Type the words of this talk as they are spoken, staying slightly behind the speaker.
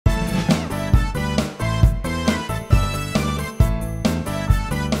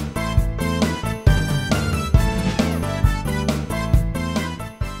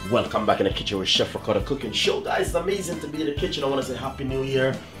Welcome back in the kitchen with Chef Ricardo cooking show, guys. It's amazing to be in the kitchen. I want to say Happy New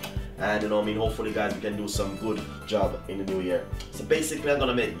Year, and hopefully, guys, we can do some good job in the new year. So basically, I'm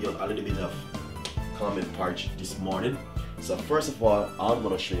gonna make you a little bit of cornmeal porridge this morning. So first of all, I'm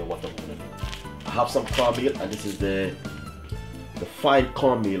gonna show you what I'm gonna do. I have some cornmeal, and this is the fine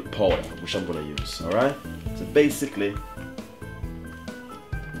cornmeal powder which I'm gonna use. All right. So basically,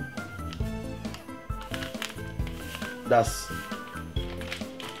 that's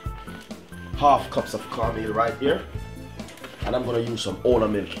half cups of cornmeal right here, and I'm gonna use some whole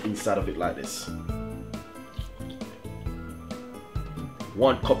milk inside of it like this.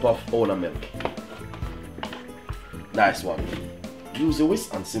 1 cup of whole milk. Nice one. Use a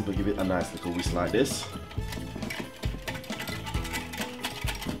whisk and simply give it a nice little whisk like this.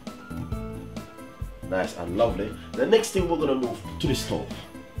 Nice and lovely. The next thing, we're gonna move to the stove.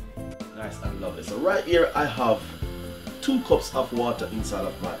 Nice and lovely. So right here I have 2 cups of water inside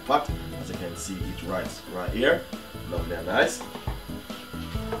of my pot. As you can see, it right here. Lovely and nice.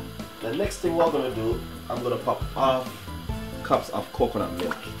 The next thing we're gonna do, I'm gonna pop half cups of coconut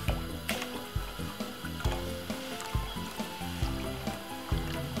milk.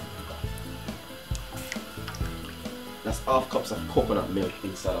 That's half cups of coconut milk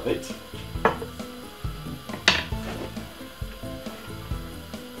inside of it.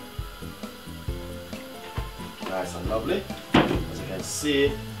 Nice and lovely. As you can see,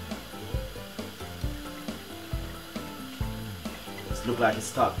 it looks like it's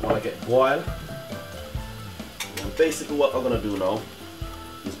starting to get boiled. And basically what I'm gonna do now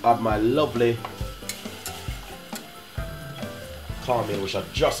is add my lovely cornmeal, which I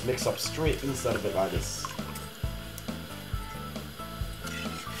just mix up straight inside of it like this.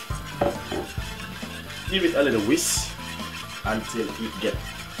 Give it a little whisk until it gets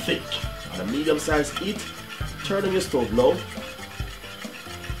thick. On a medium sized heat, turn on your stove low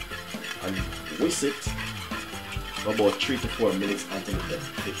and whisk it for about 3 to 4 minutes until it gets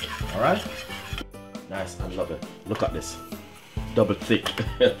thick. Alright? Nice and lovely. Look at this. Double thick.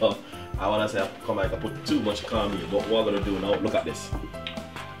 I want to say I put too much cornmeal, but what I'm going to do now, look at this.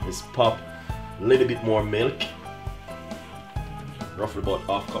 Is pop a little bit more milk. Roughly about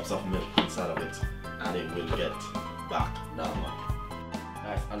half cups of milk inside of it. And it will get back normal.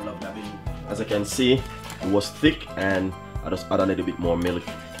 Nice and lovely. As you can see, it was thick, and I just add a little bit more milk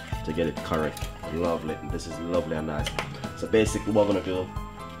to get it correct. Lovely. This is lovely and nice. So basically what I'm gonna do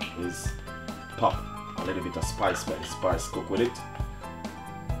is pop a little bit of spice, make the spice cook with it.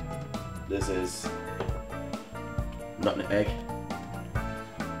 This is nutmeg.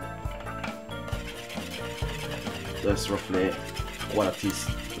 That's roughly 1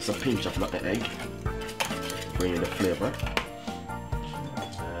 teaspoon, just a pinch of nutmeg, bring in the flavor.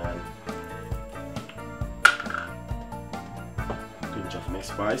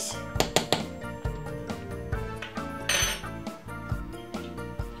 Mixed spice,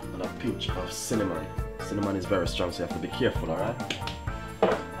 and a pinch of cinnamon. Cinnamon is very strong, so you have to be careful, alright?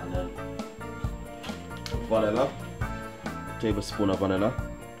 And then vanilla, tablespoon of vanilla,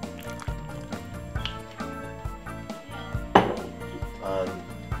 and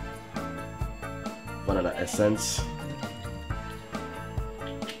vanilla essence.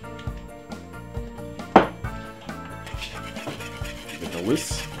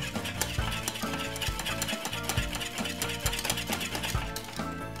 Whisk.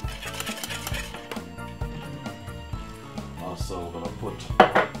 Also, we're gonna put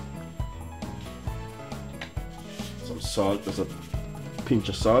some salt. There's a pinch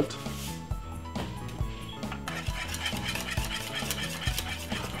of salt.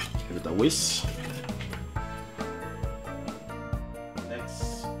 Give it a whisk.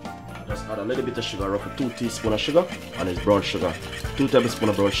 Next, I just add a little bit of sugar, roughly 2 teaspoons of sugar, and it's brown sugar. 2 tablespoons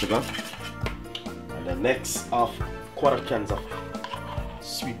of brown sugar, and then next half quarter cans of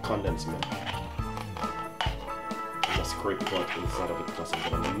sweet condensed milk. Just scrape it out inside of it because I'm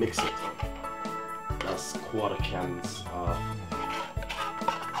gonna mix it. That's quarter cans of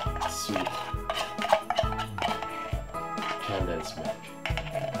sweet condensed milk.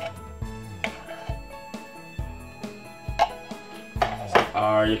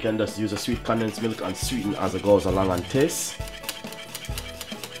 Or you can just use a sweet condensed milk and sweeten as it goes along and taste.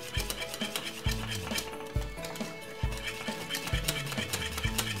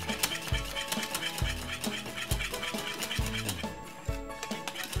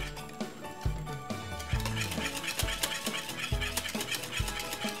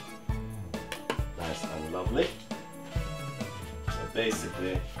 Lovely. So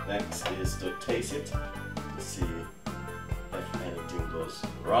basically, next is to taste it to see if anything goes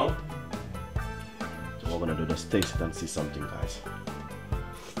wrong. So what we're gonna do, just taste it and see something, guys.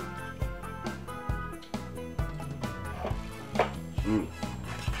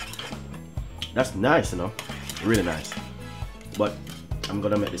 That's nice, you know, really nice. But I'm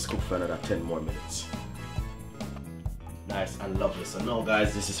gonna make this cook for another 10 more minutes. Nice and lovely. So now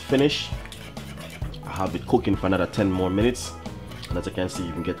guys, this is finished. I have it cooking for another 10 more minutes, and as you can see,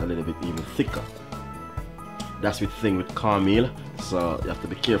 you can get a little bit even thicker. That's the thing with cornmeal, so you have to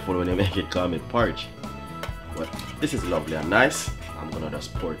be careful when you make it cornmeal porridge. But this is lovely and nice. I'm gonna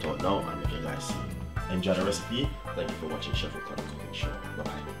just pour it out now and make you guys see. Enjoy the recipe. Thank you for watching Chef Ricardo Cooking Show. Bye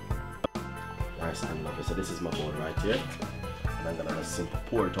bye. Nice and lovely. So this is my bowl right here, and I'm gonna just simply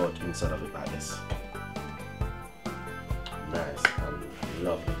pour it out inside of it like this. Nice and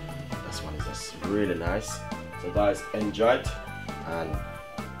lovely. This one is just really nice. So guys, enjoy it, and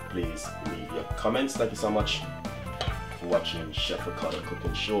please leave your comments. Thank you so much for watching Chef Ricardo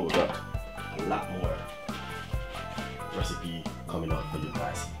Cooking Show. We got a lot more recipe coming up for you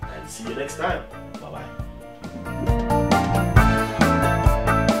guys, and see you next time. Bye bye.